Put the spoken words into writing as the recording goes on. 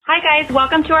Hi guys,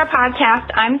 welcome to our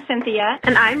podcast. I'm Cynthia.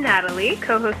 And I'm Natalie,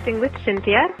 co-hosting with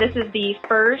Cynthia. This is the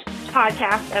first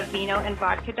podcast of Vino and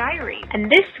Vodka Diaries. And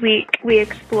this week we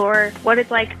explore what it's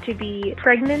like to be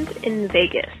pregnant in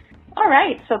Vegas. All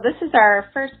right, so this is our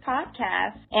first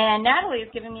podcast, and Natalie is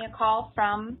giving me a call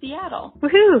from Seattle.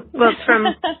 Woohoo! Well, it's from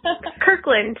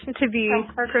Kirkland, to be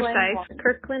precise. Washington.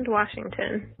 Kirkland,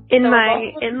 Washington. In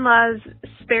my in-laws'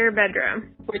 spare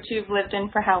bedroom. Which you've lived in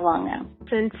for how long now?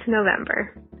 Since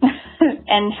November.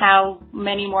 And how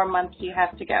many more months do you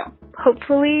have to go?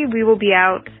 Hopefully we will be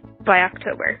out by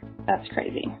October. That's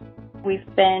crazy. We've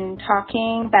been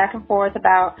talking back and forth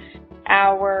about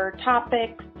our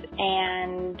topics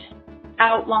and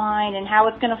outline and how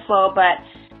it's going to flow, but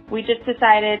we just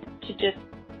decided to just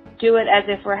do it as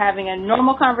if we're having a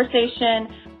normal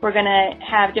conversation. We're going to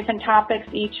have different topics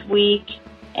each week,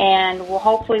 and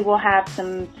we'll have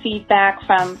some feedback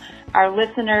from our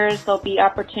listeners. There'll be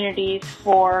opportunities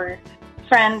for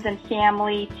friends and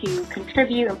family to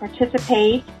contribute and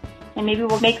participate. And maybe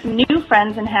we'll make some new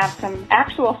friends and have some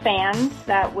actual fans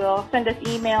that will send us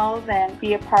emails and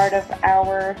be a part of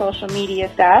our social media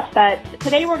stuff. But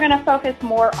today we're going to focus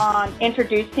more on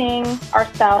introducing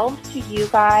ourselves to you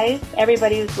guys.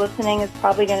 Everybody who's listening is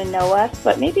probably going to know us,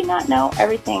 but maybe not know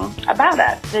everything about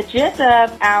us. The gist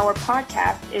of our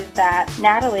podcast is that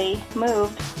Natalie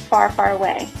moved far, far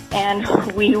away. And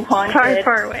we wanted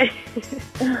far away.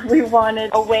 We wanted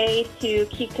a way to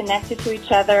keep connected to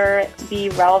each other, be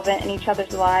relevant in each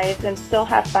other's lives, and still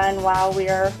have fun while we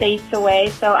are states away.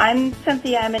 So I'm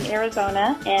Cynthia, I'm in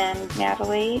Arizona, and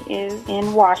Natalie is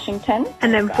in Washington.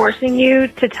 And I'm forcing you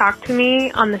to talk to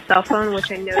me on the cell phone,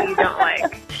 which I know you don't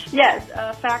like. Yes,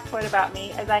 a factoid about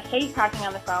me is I hate talking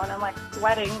on the phone. I'm like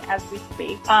sweating as we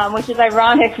speak, which is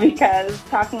ironic because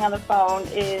talking on the phone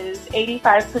is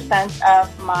 85%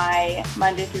 of my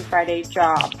Monday through Friday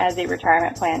job as a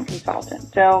retirement plan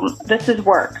consultant. So this is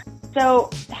work. So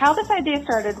how this idea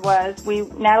started was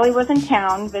Natalie was in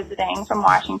town visiting from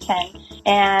Washington,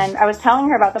 and I was telling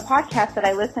her about the podcast that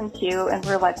I listened to, and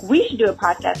we're like, we should do a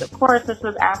podcast. Of course, this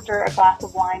was after a glass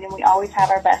of wine, and we always have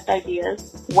our best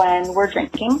ideas when we're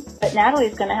drinking. But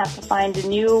Natalie's going to have to find a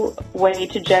new way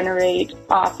to generate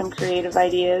awesome creative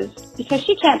ideas because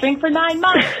she can't drink for 9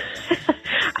 months.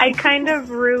 I kind of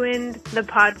ruined the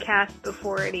podcast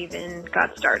before it even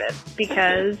got started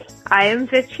because I am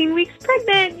 15 weeks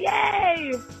pregnant.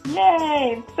 Yay!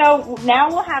 Yay! So now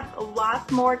we'll have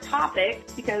lots more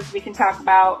topics because we can talk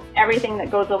about everything that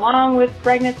goes along with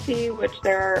pregnancy, which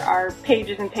there are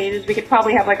pages and pages. We could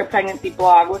probably have like a pregnancy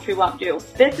blog, which we won't do.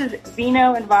 This is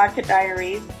Vino and Vodka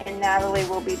Diaries, and Natalie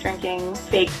will be drinking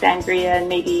fake sangria and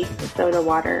maybe soda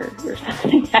water or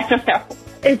something. I don't know.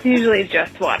 It's usually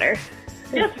just water.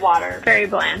 Just water. Very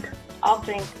bland. I'll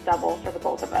drink double for the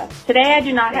both of us. Today I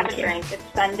do not have a drink. It's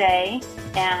Sunday,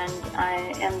 and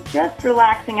I am just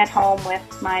relaxing at home with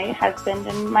my husband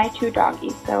and my 2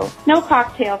 doggies. So no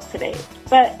cocktails today.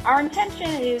 But our intention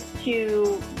is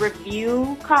to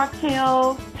review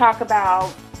cocktails, talk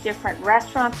about different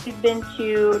restaurants we've been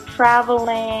to,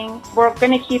 traveling. We're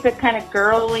going to keep it kind of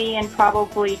girly and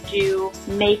probably do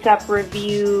makeup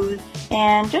reviews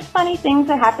and just funny things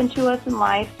that happen to us in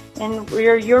life. And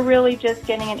you're really just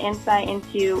getting an insight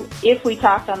into, if we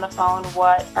talked on the phone,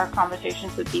 what our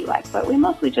conversations would be like. But we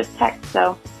mostly just text,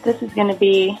 so this is going to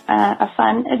be a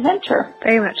fun adventure.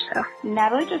 Very much so.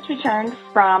 Natalie just returned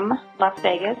from Las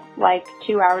Vegas like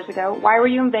 2 hours ago. Why were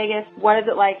you in Vegas? What is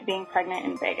it like being pregnant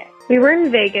in Vegas? We were in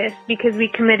Vegas because we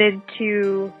committed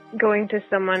to going to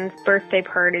someone's birthday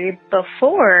party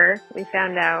before we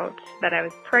found out that I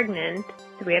was pregnant.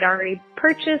 So we had already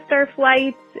purchased our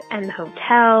flights and the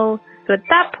hotel. So at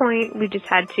that point, we just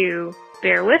had to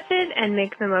bear with it and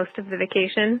make the most of the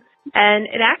vacation. And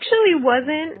it actually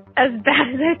wasn't as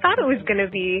bad as I thought it was going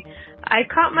to be. I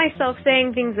caught myself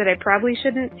saying things that I probably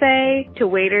shouldn't say to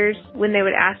waiters when they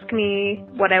would ask me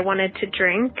what I wanted to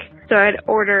drink. So I'd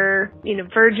order,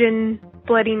 virgin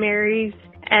Bloody Marys,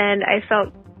 and I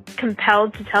felt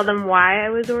compelled to tell them why I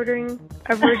was ordering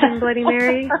a virgin Bloody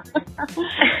Mary.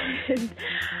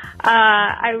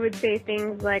 I would say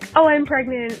things like, oh, I'm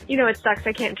pregnant, it sucks,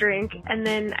 I can't drink. And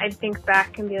then I'd think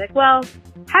back and be like, well,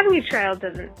 having a child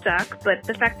doesn't suck, but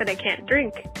the fact that I can't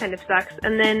drink kind of sucks.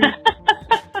 And then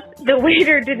the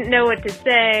waiter didn't know what to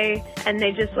say, and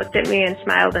they just looked at me and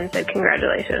smiled and said,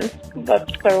 congratulations.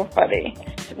 That's so funny.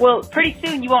 Well, pretty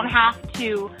soon you won't have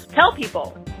to tell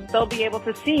people. They'll be able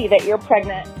to see that you're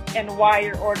pregnant and why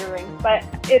you're ordering. But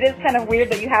it is kind of weird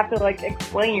that you have to,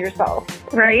 explain yourself.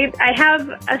 Right. I have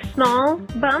a small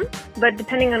bump, but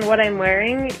depending on what I'm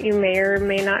wearing, you may or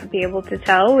may not be able to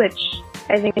tell, which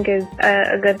I think is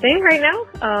a good thing right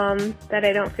now, that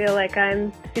I don't feel like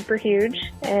I'm super huge.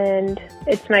 And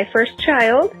it's my first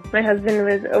child. My husband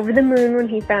was over the moon when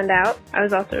he found out. I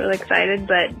was also really excited,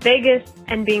 but Vegas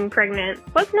and being pregnant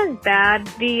wasn't as bad.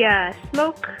 The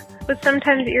smoke was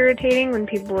sometimes irritating when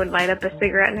people would light up a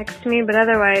cigarette next to me, but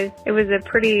otherwise it was a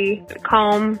pretty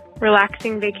calm,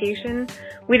 relaxing vacation.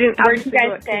 We didn't. Where did you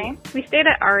guys stay? We stayed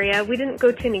at Aria. We didn't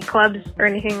go to any clubs or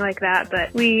anything like that,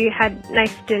 but we had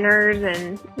nice dinners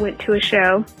and went to a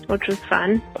show, which was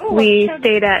fun. Oh, we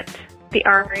stayed at the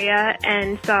Aria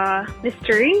and saw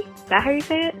Mystery. Is that how you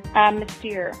say it?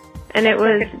 Mystere. And it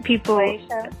was people,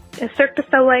 a Cirque du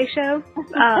Soleil show,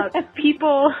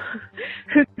 people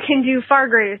who can do far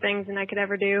greater things than I could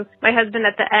ever do. My husband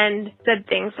at the end said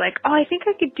things like, oh, I think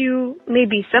I could do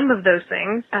maybe some of those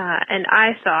things. And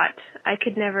I thought I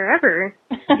could never ever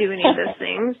do any of those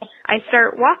things. I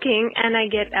start walking and I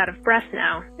get out of breath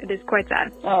now. It is quite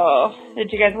sad. Oh,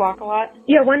 did you guys walk a lot?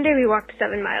 Yeah, one day we walked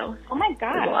 7 miles. Oh my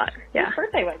God. It was a lot. Yeah. Whose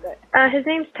birthday was it? His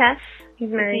name's Tess. He's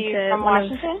married to from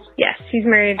Washington? Yes, he's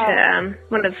married to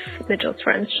one of Mitchell's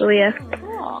friends, Julia.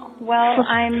 Oh, well,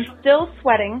 I'm still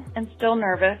sweating and still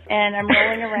nervous, and I'm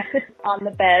rolling around on the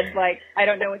bed like I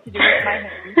don't know what to do with my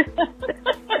hands.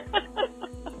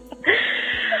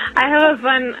 I have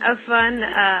a fun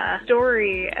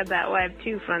story about, well, I have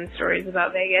two fun stories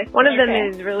about Vegas. One of them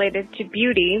is related to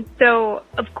beauty. So,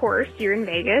 of course, you're in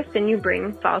Vegas and you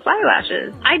bring false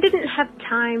eyelashes. I didn't have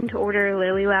time to order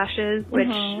lily lashes, which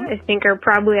I think are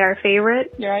probably our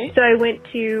favorite. Right. So I went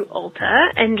to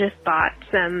Ulta and just bought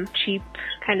some cheap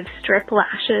kind of strip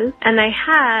lashes. And I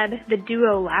had the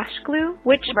Duo Lash Glue,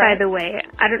 which, by the way,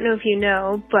 I don't know if you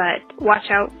know, but watch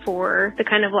out for the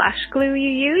kind of lash glue you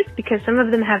use because some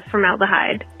of them have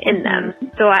formaldehyde in them.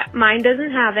 So mine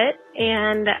doesn't have it.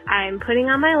 And I'm putting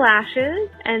on my lashes,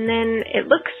 and then it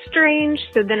looks strange,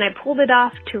 so then I pulled it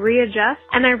off to readjust,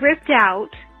 and I ripped out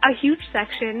a huge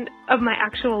section of my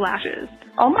actual lashes.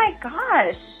 Oh my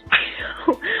gosh.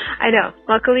 I know.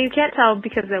 Luckily you can't tell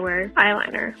because I wear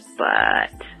eyeliner,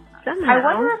 but somehow... I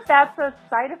wonder if that's a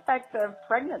side effect of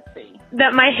pregnancy.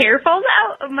 That my hair falls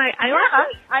out of my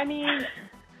eyelashes? Yeah, I mean...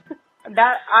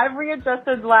 That I've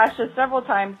readjusted lashes several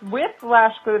times with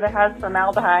lash glue that has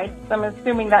formaldehyde. So I'm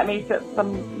assuming that makes it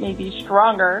maybe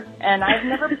stronger. And I've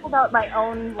never pulled out my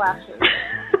own lashes.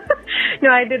 No,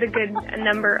 I did a good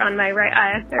number on my right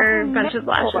eye. There are a bunch of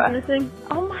lashes missing.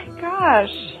 Oh my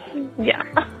gosh. Yeah.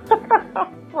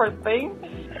 Poor thing.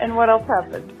 And what else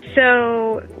happened?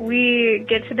 So we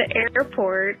get to the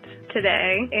airport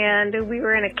today, and we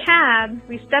were in a cab.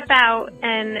 We step out,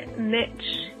 and Mitch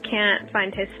can't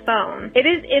find his phone. It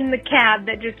is in the cab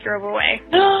that just drove away.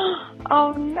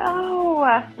 Oh no.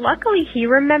 Luckily he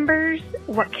remembers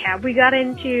what cab we got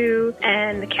into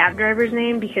and the cab driver's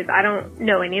name because I don't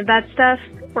know any of that stuff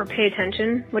or pay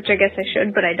attention, which I guess I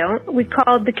should, but I don't. We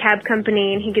called the cab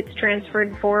company and he gets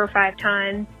transferred 4 or 5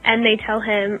 times and they tell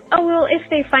him, oh, well, if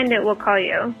they find it, we'll call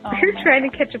you. We're trying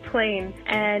to catch a plane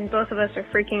and both of us are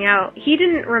freaking out. He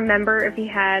didn't remember if he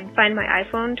had Find My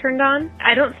iPhone turned on.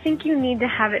 I don't think you need to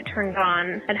have it turned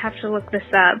on. I'd have to look this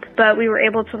up, but we were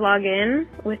able to log in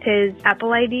with his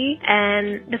Apple ID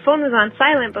and the phone was on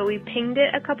silent, but we pinged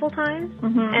it a couple times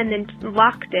and then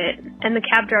locked it and the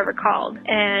cab driver called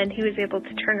and he was able to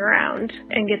turn around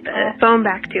and get the phone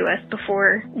back to us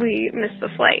before we missed the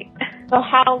flight. So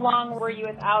how long were you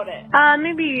without it?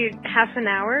 Maybe half an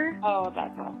hour. Oh,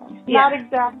 that's awesome. Yeah. Not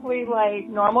exactly like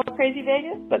normal Crazy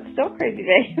Vegas, but still Crazy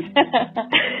Vegas.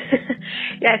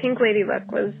 Yeah, I think Lady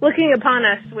Luck was looking upon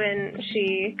us when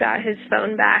she got his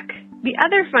phone back. The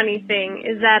other funny thing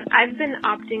is that I've been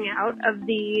opting out of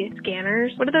the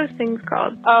scanners. What are those things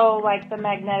called? Oh, like the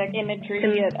magnetic imagery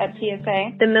at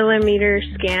TSA? The millimeter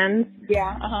scans.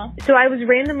 Yeah, So I was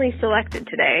randomly selected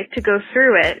today to go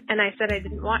through it, and I said I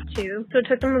didn't want to. So it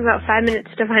took them about 5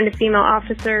 minutes to find a female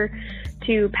officer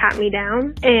to pat me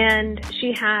down, and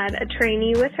she had a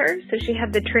trainee with her, so she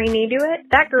had the trainee do it.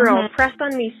 That girl pressed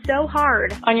on me so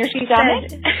hard. On your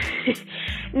stomach?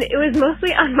 It was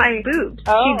mostly on my boobs.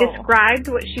 Oh. She described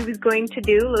what she was going to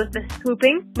do with the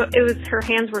swooping, but it was her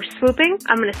hands were swooping.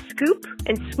 I'm going to scoop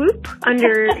and swoop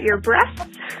under your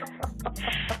breasts.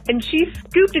 And she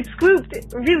scooped and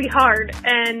swooped really hard,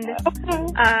 and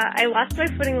I lost my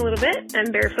footing a little bit.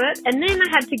 I'm barefoot, and then I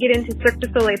had to get into Cirque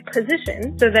du Soleil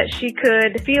position so that she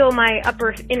could feel my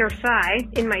inner thigh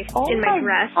in my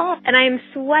dress. And I am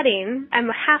sweating. I'm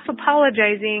half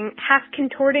apologizing, half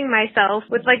contorting myself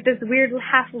with like this weird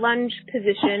half lunge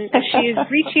position as she is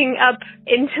reaching up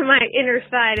into my inner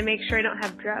thigh to make sure I don't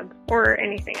have drugs or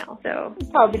anything else. So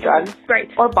probably drugs, right?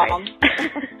 Or bombs.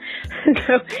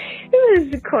 So it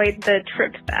was quite the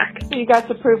trip back. You got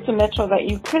to prove to Mitchell that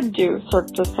you could do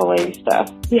Cirque du Soleil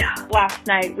stuff. Yeah. Last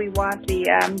night we watched the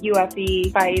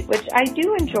UFC fight, which I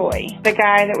do enjoy. The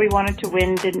guy that we wanted to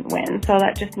win didn't win, so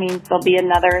that just means there'll be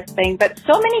another thing. But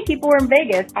so many people were in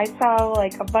Vegas. I saw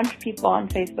like a bunch of people on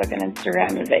Facebook and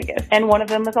Instagram in Vegas, and one of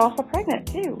them was also pregnant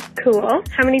too. Cool.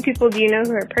 How many people do you know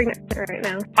who are pregnant right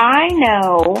now? I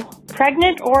know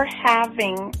pregnant or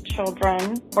having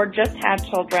children or just had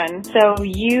children. So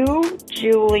you,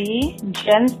 Julie,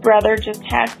 Jen's brother just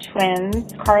had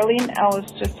twins. Carly and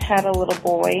Ellis just had a little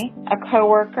boy. A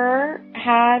coworker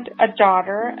had a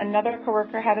daughter. Another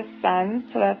coworker had a son.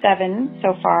 So that's 7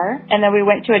 so far. And then we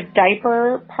went to a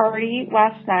diaper party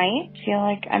last night. I feel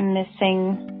like I'm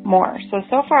missing more.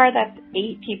 So far that's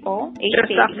 8 people. 8 just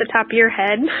babies. Off the top of your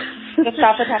head? Just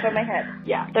off the top of my head.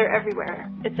 Yeah, they're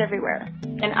everywhere. It's everywhere.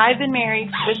 And I've been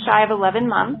married just shy of 11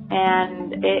 months,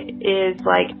 and it is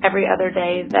like every other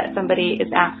day that somebody is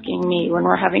asking me when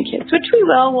we're having kids, which we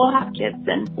will. We'll have kids,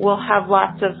 and we'll have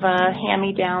lots of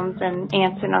hand-me-downs and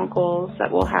aunts and uncles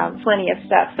that will have plenty of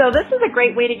stuff. So this is a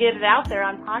great way to get it out there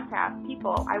on podcasts.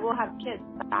 People, I will have kids.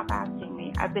 Stop asking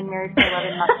me. I've been married for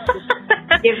 11 months.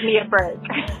 Just give me a break.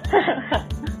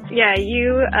 Yeah,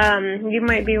 you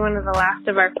might be one of the last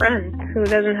of our friends who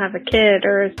doesn't have a kid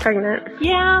or is pregnant.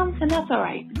 Yeah, and that's all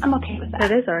right. I'm okay with that.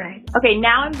 That is all right. Okay,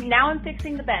 now I'm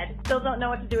fixing the bed. Still don't know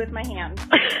what to do with my hands.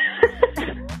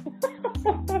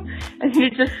 I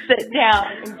need to just sit down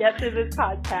and get through this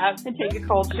podcast and take a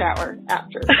cold shower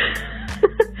after.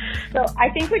 So I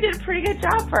think we did a pretty good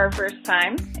job for our first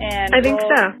time. And I think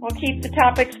so. We'll keep the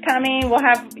topics coming. We'll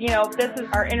have, this is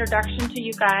our introduction to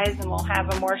you guys, and we'll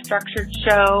have a more structured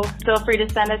show. Feel free to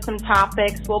send us some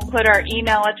topics. We'll put our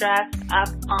email address up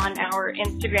on our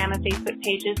Instagram and Facebook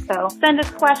pages. So send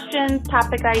us questions,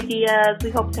 topic ideas.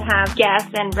 We hope to have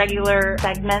guests and regular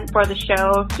segments for the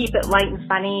show. Keep it light and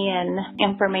funny and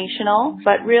informational.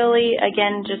 But really,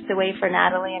 again, just a way for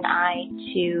Natalie and I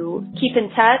to keep in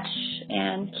touch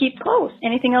and keep close.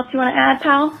 Anything else you want to add,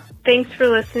 pal? Thanks for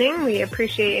listening. We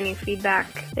appreciate any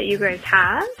feedback that you guys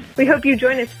have. We hope you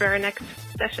join us for our next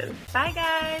session. Bye,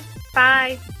 guys.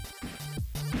 Bye.